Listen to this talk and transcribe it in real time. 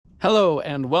Hello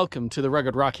and welcome to the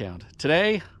Rugged Rockhound.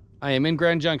 Today I am in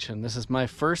Grand Junction. This is my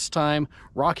first time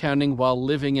rockhounding while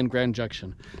living in Grand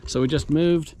Junction. So we just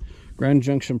moved. Grand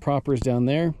Junction proper is down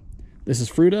there. This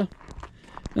is Fruta,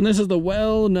 and this is the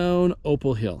well-known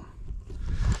Opal Hill.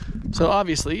 So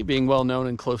obviously, being well-known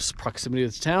in close proximity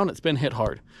to the town, it's been hit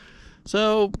hard.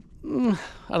 So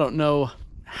I don't know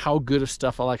how good of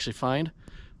stuff I'll actually find,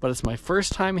 but it's my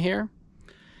first time here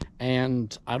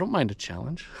and I don't mind a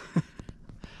challenge.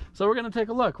 So we're going to take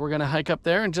a look. We're going to hike up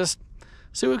there and just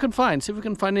see what we can find. See if we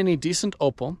can find any decent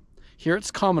opal. Here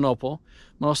it's common opal.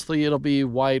 Mostly it'll be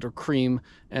white or cream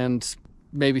and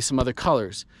maybe some other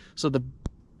colors. So the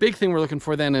big thing we're looking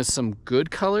for then is some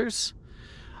good colors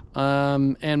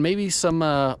and maybe some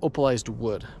opalized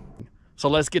wood. So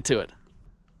let's get to it.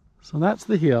 So that's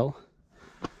the hill.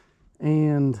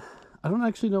 And I don't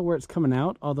actually know where it's coming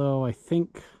out, although I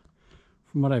think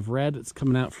from what I've read, it's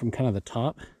coming out from kind of the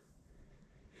top.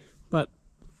 But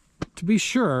to be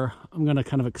sure, I'm going to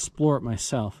kind of explore it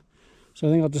myself. So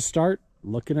I think I'll just start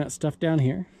looking at stuff down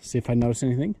here, see if I notice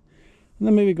anything. And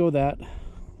then maybe go that,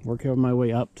 work my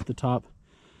way up to the top,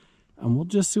 and we'll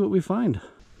just see what we find.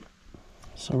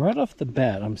 So right off the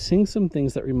bat, I'm seeing some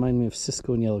things that remind me of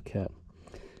Cisco and Yellowcat.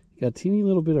 You got a teeny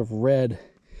little bit of red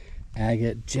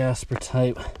agate, jasper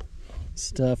type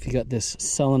stuff. You got this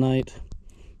selenite.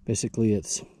 Basically,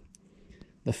 it's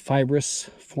the fibrous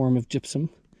form of gypsum.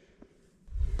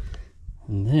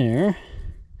 And there,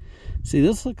 see,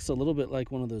 this looks a little bit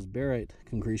like one of those barite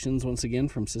concretions, once again,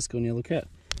 from Cisco and Yellowcat.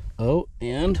 Oh,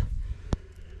 and,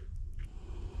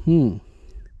 that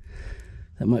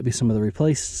might be some of the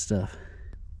replaced stuff.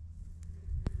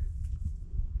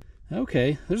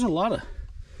 Okay, there's a lot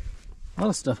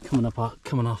of stuff coming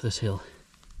off this hill.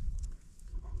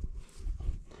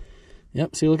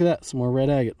 Yep, see, look at that, some more red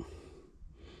agate.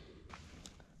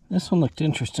 This one looked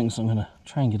interesting, so I'm gonna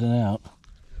try and get it out.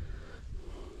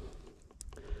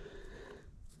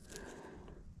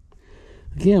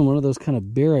 Again, one of those kind of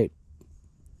barite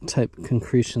type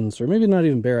concretions, or maybe not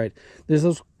even barite. There's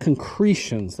those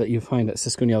concretions that you find at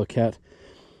Cisco and Yellowcat.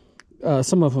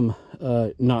 Some of them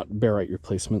not barite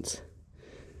replacements,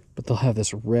 but they'll have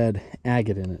this red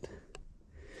agate in it.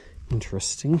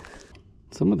 Interesting.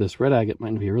 Some of this red agate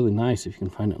might be really nice if you can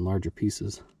find it in larger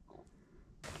pieces.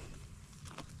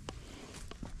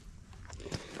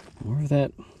 More of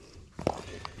that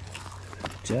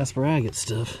jasper agate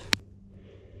stuff.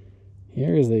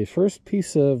 Here is the first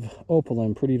piece of opal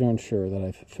I'm pretty darn sure that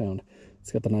I've found.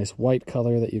 It's got the nice white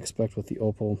color that you expect with the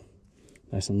opal.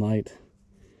 Nice and light.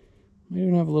 Might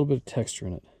even have a little bit of texture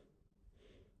in it.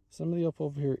 Some of the opal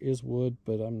over here is wood,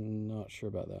 but I'm not sure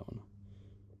about that one.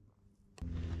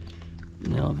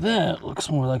 Now that looks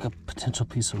more like a potential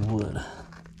piece of wood.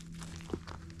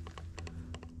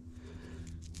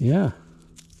 Yeah.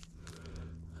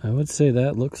 I would say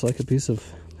that looks like a piece of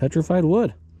petrified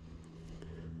wood.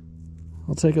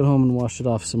 I'll take it home and wash it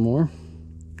off some more.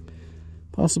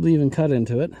 Possibly even cut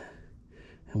into it.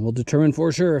 And we'll determine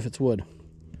for sure if it's wood.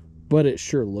 But it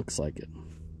sure looks like it.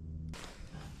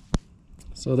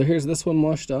 So here's this one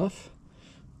washed off.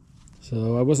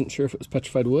 So I wasn't sure if it was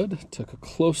petrified wood. Took a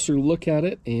closer look at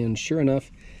it, and sure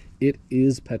enough, it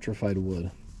is petrified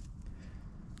wood.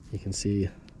 You can see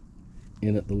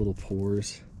in it the little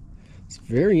pores. It's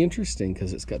very interesting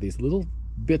because it's got these little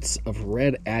bits of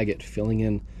red agate filling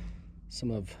in some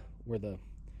of where the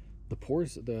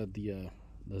pores, the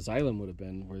xylem would have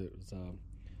been, where it was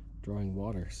drawing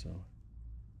water. So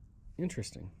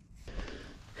interesting.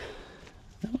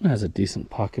 That one has a decent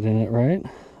pocket in it, right?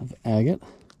 Of agate.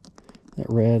 That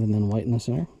red and then white in the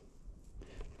center.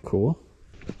 Cool.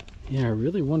 Yeah, I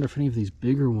really wonder if any of these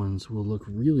bigger ones will look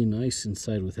really nice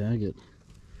inside with agate.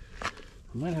 I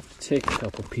might have to take a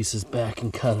couple pieces back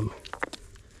and cut them.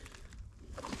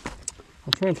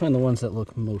 I'll try and find the ones that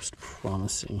look most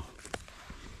promising.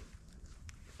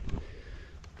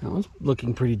 That one's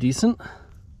looking pretty decent.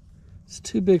 It's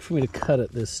too big for me to cut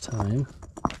it this time.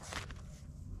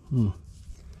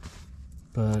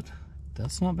 But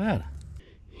that's not bad.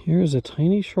 Here's a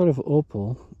tiny shard of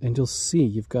opal, and you'll see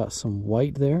you've got some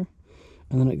white there,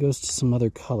 and then it goes to some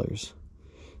other colors.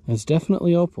 And it's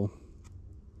definitely opal.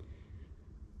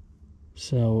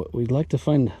 So we'd like to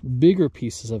find bigger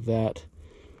pieces of that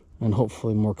and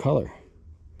hopefully more color.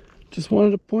 Just wanted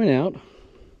to point out,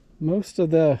 most of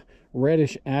the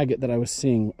reddish agate that I was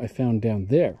seeing, I found down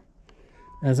there.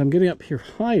 As I'm getting up here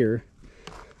higher,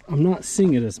 I'm not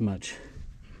seeing it as much.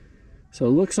 So it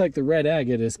looks like the red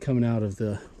agate is coming out of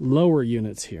the lower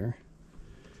units here.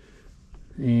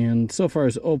 And so far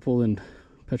as opal and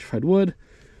petrified wood,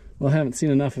 well, I haven't seen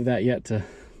enough of that yet to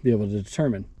be able to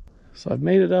determine. So I've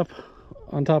made it up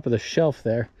on top of the shelf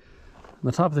there. On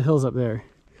the top of the hill's up there.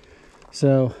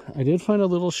 So I did find a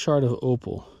little shard of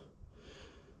opal.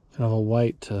 Kind of a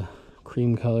white to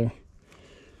cream color.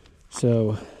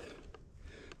 So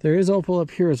there is opal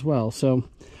up here as well. So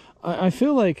I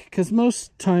feel like, because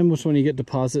most times when you get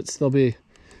deposits, they'll be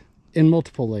in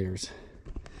multiple layers.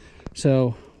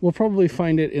 So we'll probably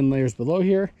find it in layers below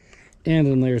here and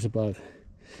in layers above.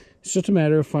 It's just a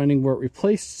matter of finding where it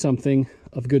replaced something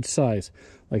of good size,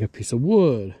 like a piece of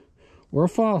wood or a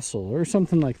fossil or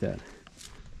something like that.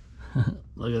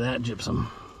 Look at that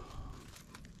gypsum.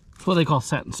 It's what they call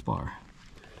satin spar.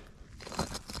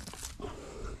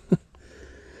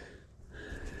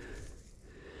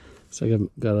 So I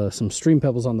got some stream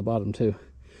pebbles on the bottom too.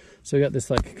 So I got this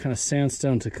like kind of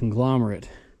sandstone to conglomerate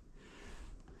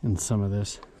in some of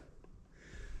this.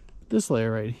 This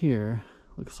layer right here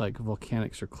looks like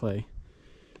volcanics or clay.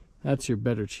 That's your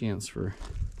better chance for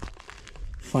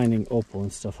finding opal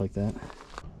and stuff like that.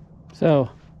 So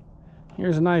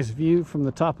here's a nice view from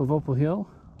the top of Opal Hill.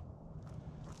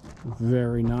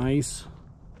 Very nice.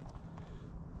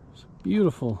 It's a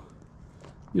beautiful,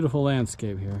 beautiful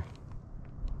landscape here.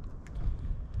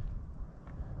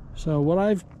 So what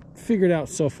I've figured out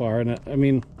so far, and I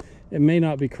mean, it may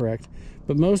not be correct,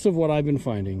 but most of what I've been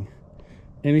finding,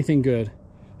 anything good,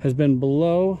 has been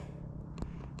below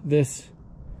this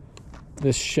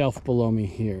shelf below me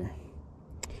here.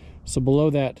 So below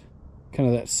that, kind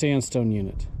of that sandstone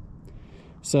unit.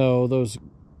 So those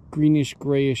greenish,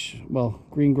 grayish, well,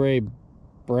 green-gray,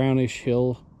 brownish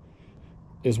hill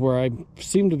is where I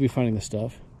seem to be finding the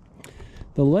stuff.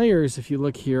 The layers, if you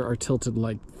look here, are tilted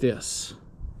like this.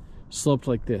 Sloped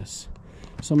like this.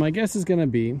 So my guess is going to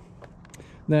be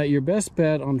that your best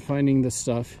bet on finding this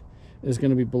stuff is going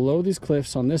to be below these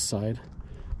cliffs on this side,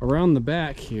 around the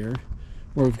back here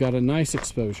where we've got a nice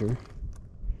exposure,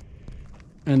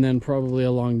 and then probably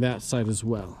along that side as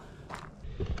well.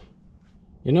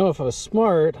 You know, if I was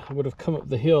smart, I would have come up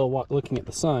the hill looking at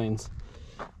the signs,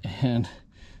 and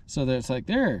so that it's like,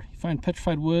 there, you find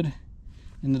petrified wood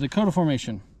in the Dakota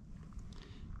Formation.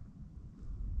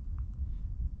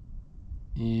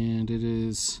 And it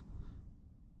is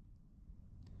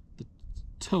the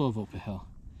toe of Opal Hill.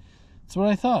 That's what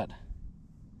I thought.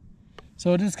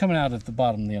 So it is coming out at the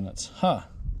bottom of the inlets. Huh.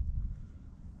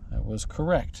 That was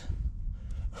correct.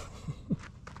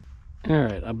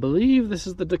 Alright, I believe this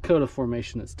is the Dakota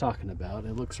Formation it's talking about.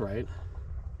 It looks right.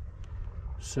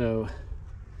 So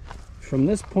from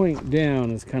this point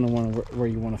down is kind of where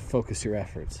you want to focus your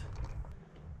efforts.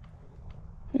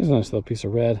 Here's a nice little piece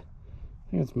of red.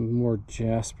 I think it's more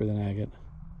jasper than agate,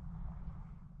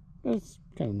 but it's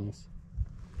kind of nice.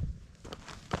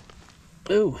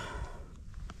 Ooh,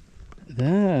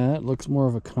 that looks more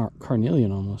of a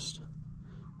carnelian almost.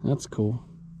 That's cool.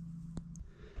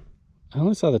 I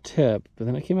only saw the tip, but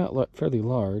then it came out fairly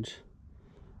large.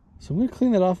 So I'm going to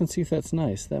clean that off and see if that's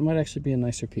nice. That might actually be a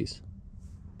nicer piece.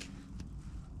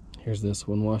 Here's this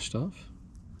one washed off.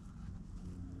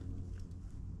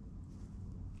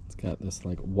 Got this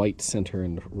like white center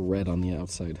and red on the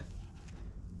outside.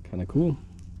 Kind of cool.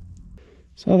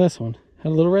 So this one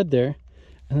had a little red there,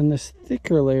 and then this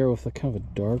thicker layer with a kind of a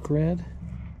dark red.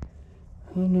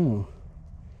 I don't know.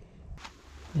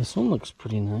 This one looks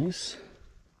pretty nice.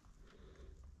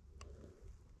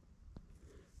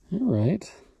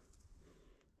 Alright.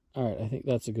 Alright, I think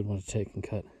that's a good one to take and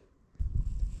cut.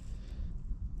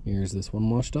 Here's this one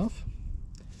washed off.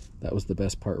 That was the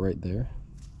best part right there.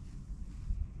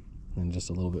 And just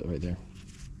a little bit right there.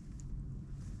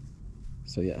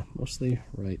 So yeah, mostly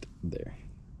right there.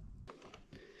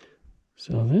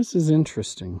 So this is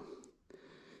interesting.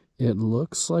 It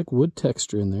looks like wood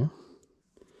texture in there.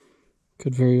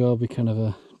 Could very well be kind of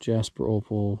a jasper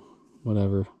opal,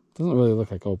 whatever. Doesn't really look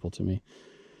like opal to me.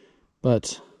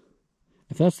 But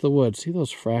if that's the wood, see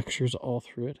those fractures all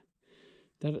through it?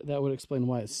 That would explain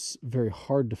why it's very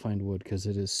hard to find wood, because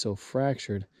it is so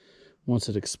fractured. Once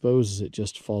it exposes, it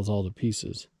just falls all to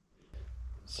pieces.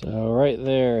 So right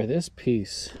there, this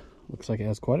piece looks like it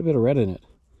has quite a bit of red in it.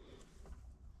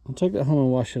 I'll take that home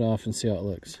and wash it off and see how it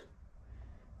looks.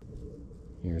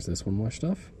 Here's this one washed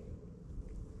off.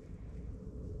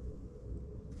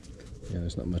 Yeah,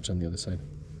 there's not much on the other side,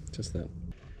 just that.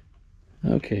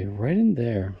 Okay, right in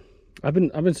there. I've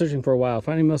been searching for a while,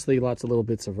 finding mostly lots of little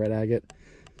bits of red agate.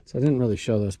 So I didn't really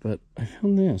show this, but I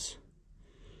found this.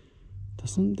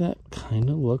 Doesn't that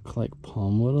kind of look like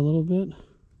palm wood a little bit?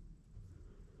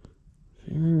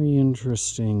 Very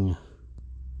interesting.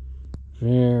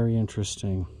 Very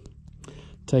interesting.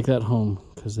 Take that home,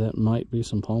 because that might be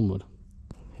some palm wood.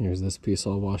 Here's this piece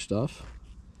all washed off.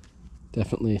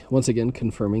 Definitely, once again,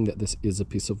 confirming that this is a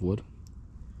piece of wood.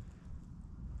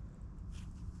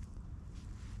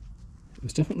 It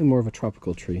was definitely more of a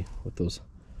tropical tree with those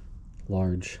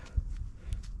large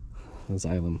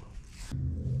xylem.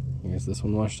 Here's this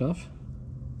one washed off.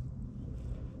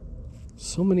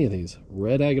 So many of these.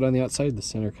 Red agate on the outside, the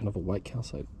center kind of a white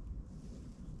calcite.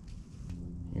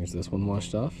 Here's this one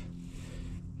washed off.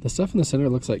 The stuff in the center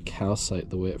looks like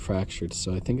calcite the way it fractured,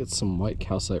 so I think it's some white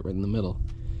calcite right in the middle,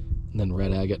 and then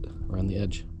red agate around the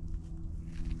edge.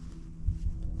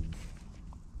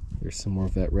 Here's some more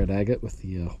of that red agate with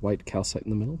the white calcite in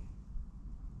the middle.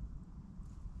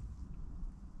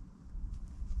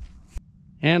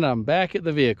 And I'm back at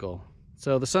the vehicle.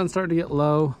 So the sun's starting to get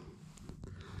low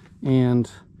and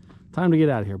time to get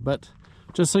out of here. But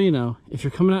just so you know, if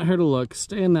you're coming out here to look,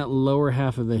 stay in that lower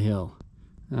half of the hill.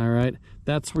 All right,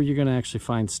 that's where you're gonna actually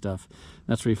find stuff.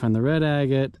 That's where you find the red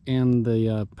agate and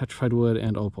the petrified wood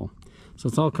and opal. So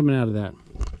it's all coming out of that.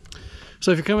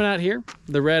 So if you're coming out here,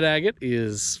 the red agate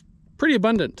is pretty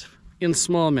abundant in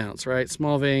small amounts, right?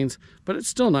 Small veins, but it's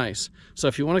still nice. So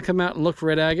if you want to come out and look for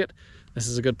red agate, this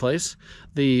is a good place.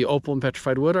 The opal and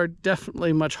petrified wood are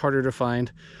definitely much harder to find.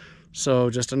 So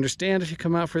just understand, if you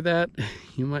come out for that,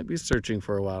 you might be searching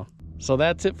for a while. So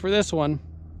that's it for this one.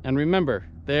 And remember,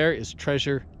 there is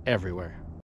treasure everywhere.